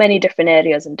spans so many different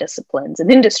areas and disciplines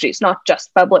and industries, not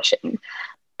just publishing.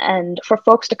 And for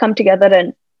folks to come together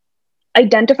and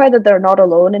identify that they're not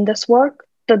alone in this work,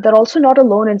 that they're also not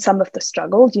alone in some of the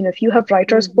struggles. If you have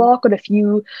writer's block, or if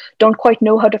you don't quite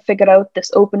know how to figure out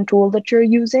this open tool that you're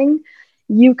using,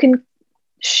 you can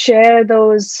share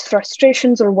those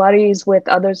frustrations or worries with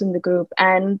others in the group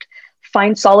and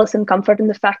find solace and comfort in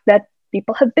the fact that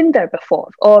people have been there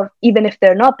before, or even if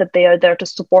they're not, that they are there to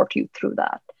support you through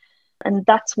that. And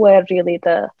that's where really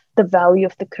the value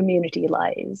of the community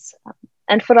lies.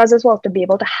 And for us as well, to be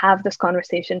able to have this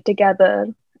conversation together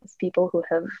as people who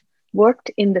have worked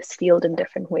in this field in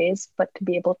different ways, but to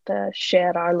be able to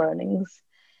share our learnings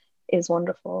is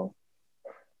wonderful.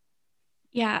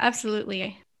 Yeah,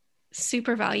 absolutely.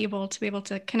 Super valuable to be able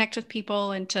to connect with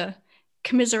people and to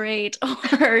commiserate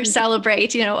or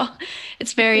celebrate.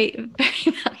 It's very,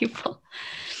 very valuable.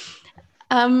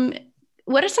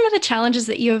 What are some of the challenges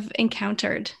that you have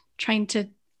encountered trying to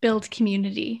build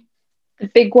community? The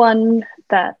big one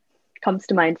that comes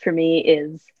to mind for me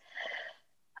is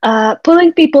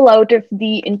pulling people out of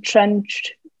the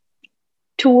entrenched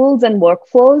tools and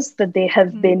workflows that they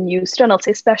have been used to, and I'll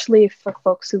say especially for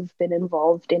folks who've been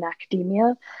involved in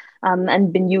academia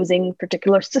and been using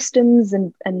particular systems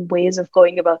and ways of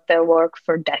going about their work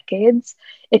for decades,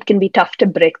 it can be tough to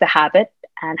break the habit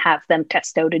and have them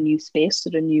test out a new space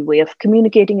or a new way of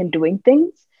communicating and doing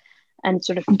things, and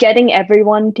sort of getting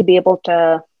everyone to be able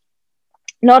to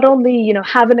not only, you know,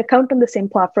 have an account on the same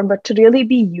platform, but to really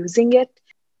be using it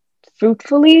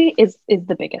fruitfully is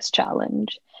the biggest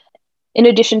challenge. In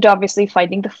addition to obviously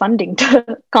finding the funding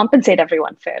to compensate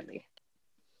everyone fairly.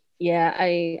 Yeah,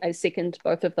 I second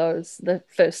both of those. The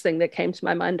first thing that came to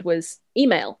my mind was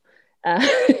email,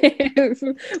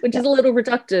 which is a little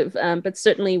reductive, but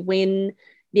certainly when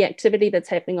the activity that's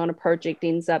happening on a project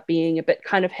ends up being a bit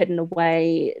kind of hidden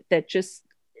away, that just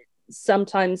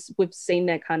sometimes we've seen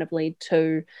that kind of lead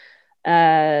to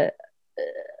a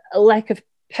lack of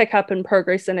pick up and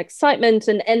progress and excitement,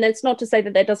 and that's not to say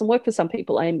that doesn't work for some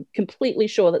people. I'm completely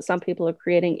sure that some people are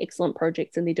creating excellent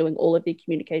projects and they're doing all of their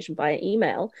communication via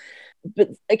email,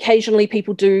 but occasionally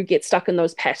people do get stuck in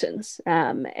those patterns,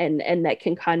 and that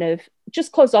can kind of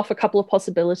just close off a couple of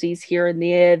possibilities here and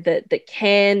there that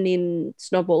can then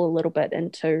snowball a little bit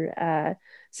into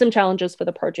some challenges for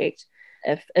the project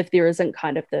if there isn't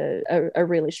kind of a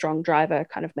really strong driver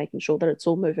kind of making sure that it's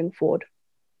all moving forward,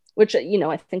 which, you know,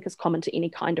 I think is common to any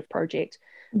kind of project,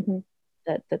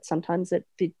 that sometimes it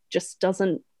just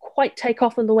doesn't quite take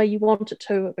off in the way you want it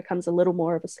to. It becomes a little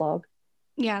more of a slog.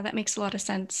 Yeah, that makes a lot of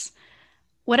sense.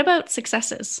 What about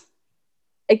successes?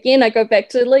 Again, I go back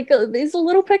to like there's a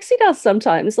little pixie dust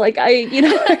sometimes. Like this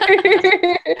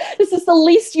is the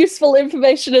least useful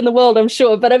information in the world, I'm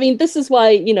sure. But I mean, this is why,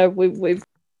 you know, we've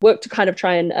work to kind of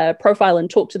try and profile and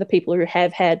talk to the people who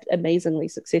have had amazingly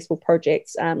successful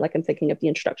projects. Like I'm thinking of the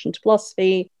Introduction to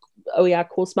Philosophy, OER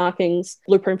course markings,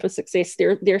 Blueprint for Success.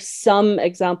 There's some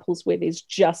examples where there's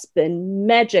just been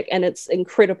magic and it's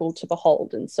incredible to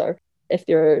behold. And so if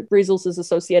there are resources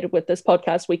associated with this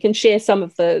podcast, we can share some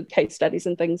of the case studies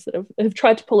and things that have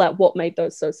tried to pull out what made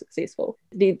those so successful.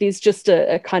 There's just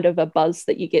a kind of a buzz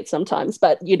that you get sometimes,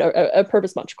 but, you know, Apurva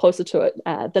is much closer to it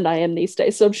than I am these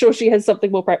days. So I'm sure she has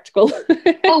something more practical.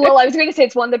 Oh, well, I was going to say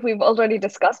it's one that we've already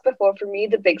discussed before. For me,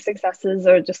 the big successes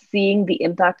are just seeing the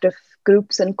impact of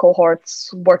groups and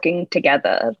cohorts working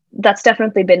together. That's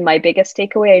definitely been my biggest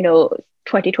takeaway. I know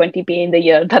 2020 being the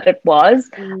year that it was,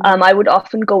 I would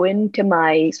often go into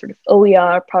my sort of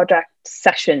OER project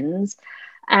sessions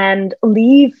and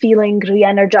leave feeling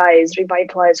re-energized,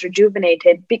 revitalized,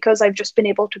 rejuvenated, because I've just been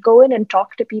able to go in and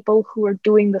talk to people who are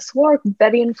doing this work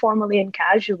very informally and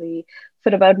casually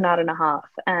for about an hour and a half.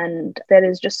 And there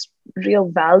is just real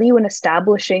value in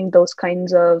establishing those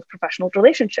kinds of professional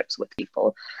relationships with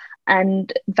people,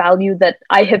 and value that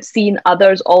I have seen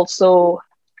others also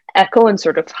echo and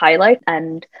sort of highlight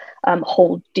and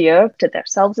hold dear to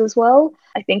themselves as well.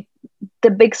 I think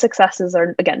the big successes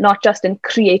are, again, not just in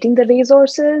creating the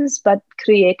resources, but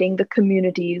creating the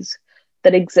communities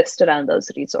that exist around those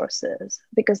resources,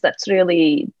 because that's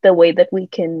really the way that we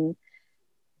can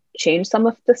change some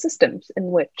of the systems in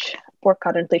which we're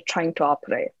currently trying to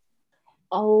operate.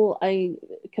 I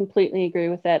completely agree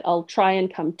with that. I'll try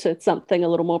and come to something a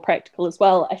little more practical as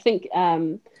well. I think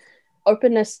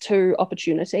openness to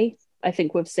opportunity, I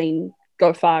think we've seen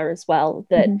go far as well,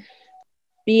 that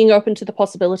being open to the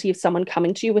possibility of someone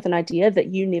coming to you with an idea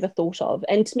that you never thought of.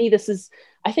 And to me,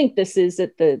 I think this is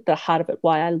at the heart of it,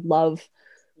 why I love,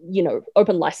 you know,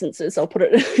 open licenses, I'll put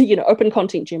it, you know, open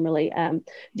content generally.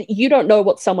 You don't know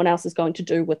what someone else is going to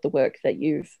do with the work that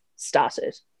you've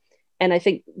started. And I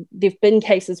think there've been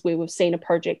cases where we've seen a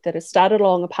project that has started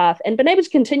along a path and been able to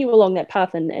continue along that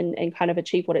path and kind of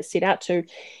achieve what it set out to.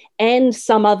 And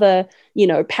some other, you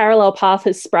know, parallel path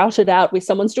has sprouted out where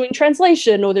someone's doing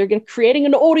translation, or they're creating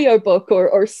an audiobook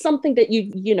or something that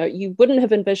you wouldn't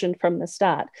have envisioned from the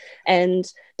start. And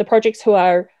the projects who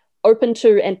are open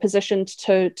to and positioned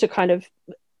to kind of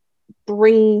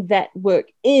bring that work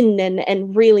in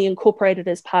and really incorporate it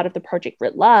as part of the project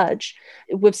writ large,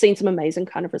 we've seen some amazing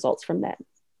kind of results from that.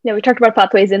 Yeah, we talked about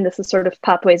pathways in, this is sort of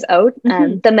pathways out,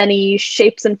 and the many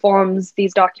shapes and forms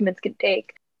these documents can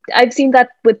take. I've seen that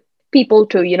with people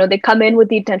too. You know, they come in with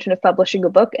the intention of publishing a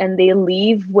book and they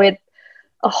leave with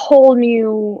a whole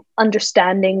new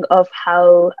understanding of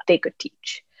how they could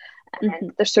teach.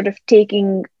 And they're sort of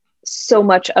taking so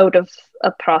much out of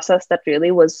a process that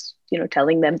really was, you know,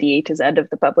 telling them the A to Z of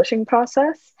the publishing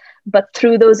process. But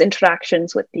through those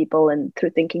interactions with people and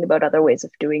through thinking about other ways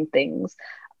of doing things,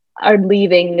 are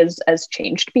leaving as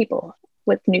changed people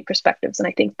with new perspectives. And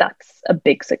I think that's a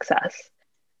big success.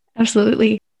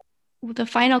 Absolutely. The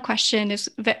final question is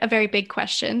a very big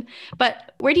question,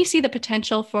 but where do you see the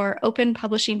potential for open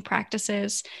publishing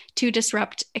practices to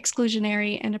disrupt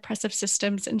exclusionary and oppressive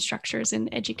systems and structures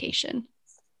in education?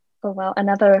 Oh, well,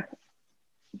 another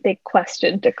big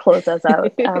question to close us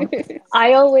out.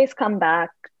 I always come back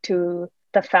to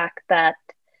the fact that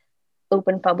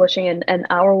open publishing and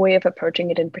our way of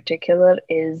approaching it in particular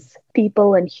is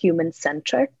people and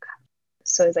human-centric.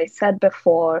 So as I said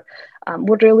before,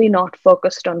 we're really not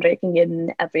focused on raking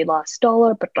in every last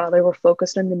dollar, but rather we're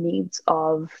focused on the needs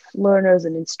of learners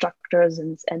and instructors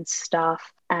and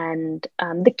staff and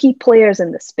the key players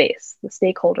in this space, the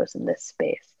stakeholders in this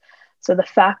space. So the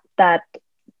fact that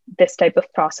this type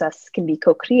of process can be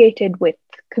co-created with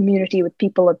community, with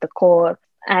people at the core,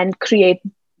 and create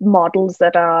models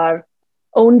that are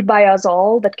owned by us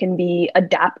all, that can be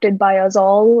adapted by us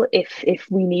all if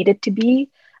we need it to be.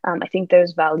 I think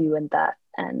there's value in that.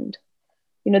 And,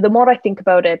 the more I think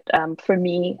about it, for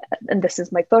me, and this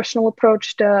is my personal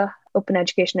approach to open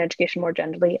education more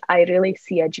generally, I really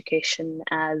see education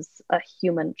as a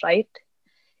human right.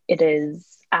 It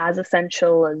is as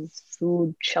essential as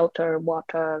food, shelter,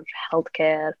 water,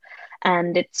 healthcare,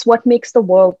 and it's what makes the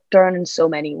world turn in so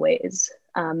many ways.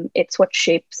 It's what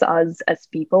shapes us as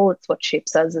people. It's what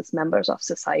shapes us as members of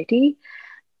society.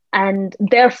 And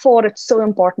therefore, it's so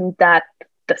important that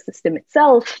the system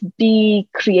itself be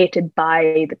created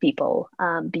by the people,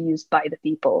 be used by the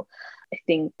people. I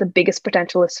think the biggest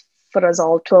potential is for us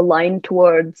all to align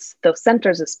towards those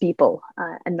centers as people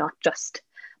and not just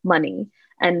money,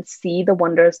 and see the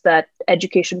wonders that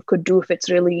education could do if it's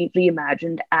really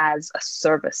reimagined as a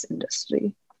service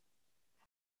industry.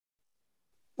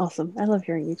 Awesome. I love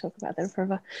hearing you talk about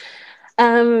that,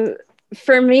 Apurva.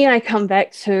 For me, I come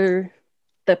back to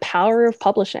the power of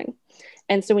publishing.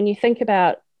 And so when you think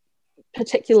about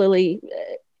particularly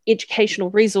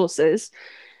educational resources,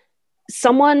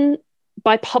 someone,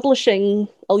 by publishing,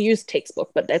 I'll use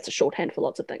textbook, but that's a shorthand for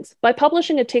lots of things. By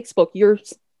publishing a textbook, you're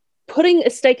putting a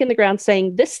stake in the ground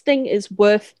saying this thing is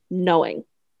worth knowing.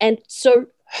 And so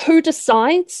who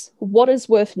decides what is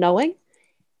worth knowing?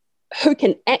 Who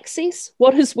can access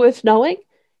what is worth knowing?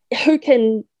 Who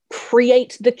can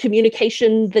create the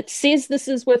communication that says this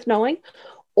is worth knowing?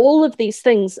 All of these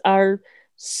things are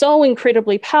so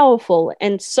incredibly powerful,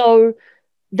 and so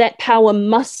that power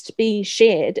must be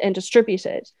shared and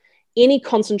distributed. Any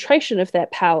concentration of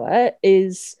that power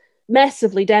is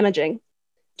massively damaging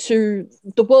to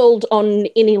the world on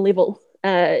any level.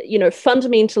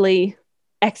 Fundamentally,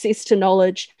 access to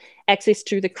knowledge, access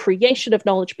to the creation of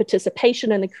knowledge,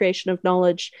 participation in the creation of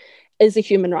knowledge is a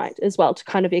human right as well, to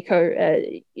kind of echo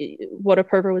what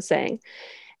Apurva was saying.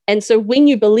 And so when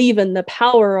you believe in the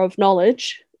power of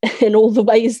knowledge and all the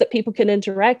ways that people can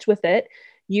interact with it,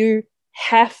 you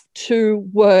have to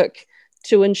work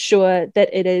to ensure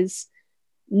that it is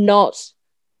not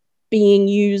being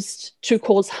used to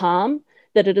cause harm,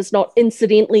 that it is not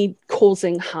incidentally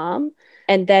causing harm,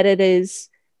 and that it is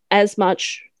as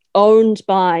much owned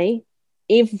by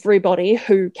everybody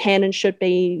who can and should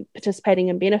be participating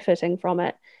and benefiting from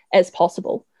it as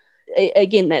possible.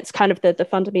 Again, that's kind of the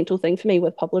fundamental thing for me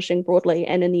with publishing broadly,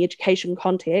 and in the education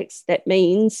context, that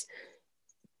means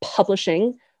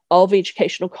publishing of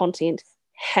educational content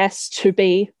has to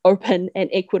be open and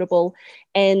equitable,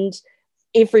 and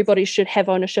everybody should have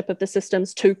ownership of the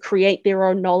systems to create their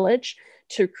own knowledge,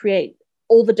 to create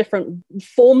all the different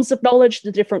forms of knowledge,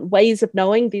 the different ways of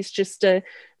knowing. There's just a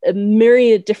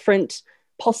myriad different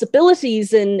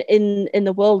possibilities in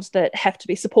the world that have to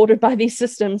be supported by these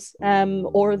systems,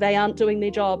 or they aren't doing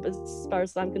their job as far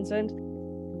as I'm concerned.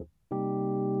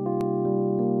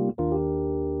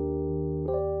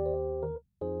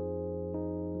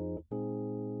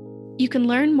 You can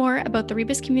learn more about the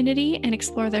Rebus community and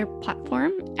explore their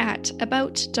platform at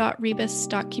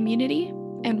about.rebus.community,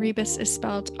 and Rebus is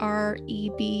spelled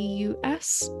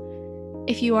REBUS.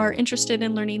 If you are interested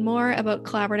in learning more about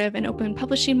collaborative and open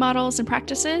publishing models and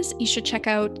practices, you should check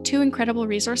out 2 incredible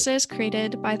resources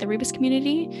created by the Rebus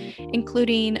community,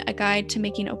 including a guide to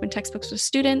making open textbooks with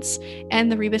students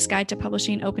and the Rebus Guide to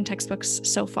Publishing Open Textbooks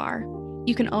So Far.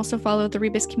 You can also follow the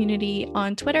Rebus community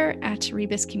on Twitter at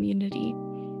Rebus Community.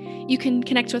 You can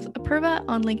connect with Apurva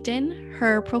on LinkedIn.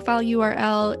 Her profile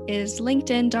URL is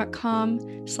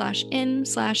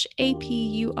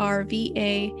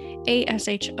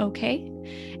linkedin.com/in/APURVAASHOK.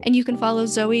 And you can follow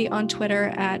Zoe on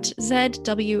Twitter at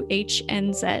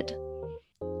ZWHNZ.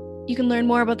 You can learn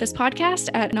more about this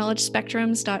podcast at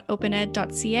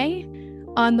knowledgespectrums.opened.ca.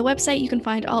 On the website, you can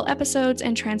find all episodes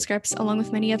and transcripts, along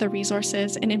with many other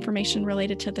resources and information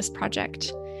related to this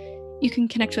project. You can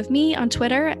connect with me on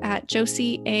Twitter at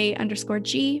Josie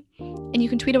A_G, and you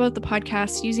can tweet about the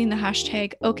podcast using the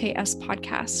hashtag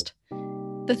OKSPodcast.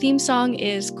 The theme song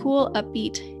is Cool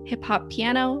Upbeat Hip Hop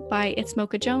Piano by It's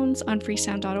Mocha Jones on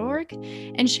freesound.org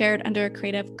and shared under a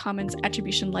Creative Commons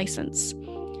Attribution license.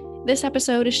 This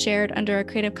episode is shared under a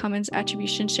Creative Commons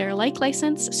Attribution Share Alike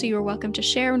license, so you are welcome to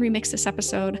share and remix this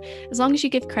episode as long as you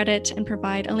give credit and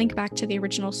provide a link back to the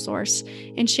original source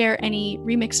and share any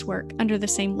remixed work under the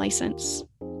same license.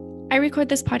 I record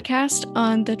this podcast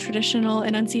on the traditional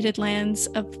and unceded lands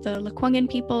of the Lekwungen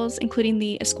peoples, including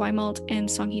the Esquimalt and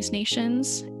Songhees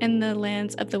nations, and the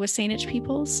lands of the Wasanich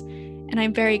peoples, and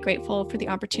I'm very grateful for the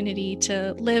opportunity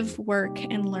to live, work,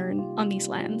 and learn on these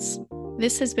lands.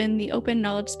 This has been the Open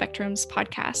Knowledge Spectrums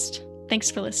podcast.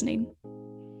 Thanks for listening.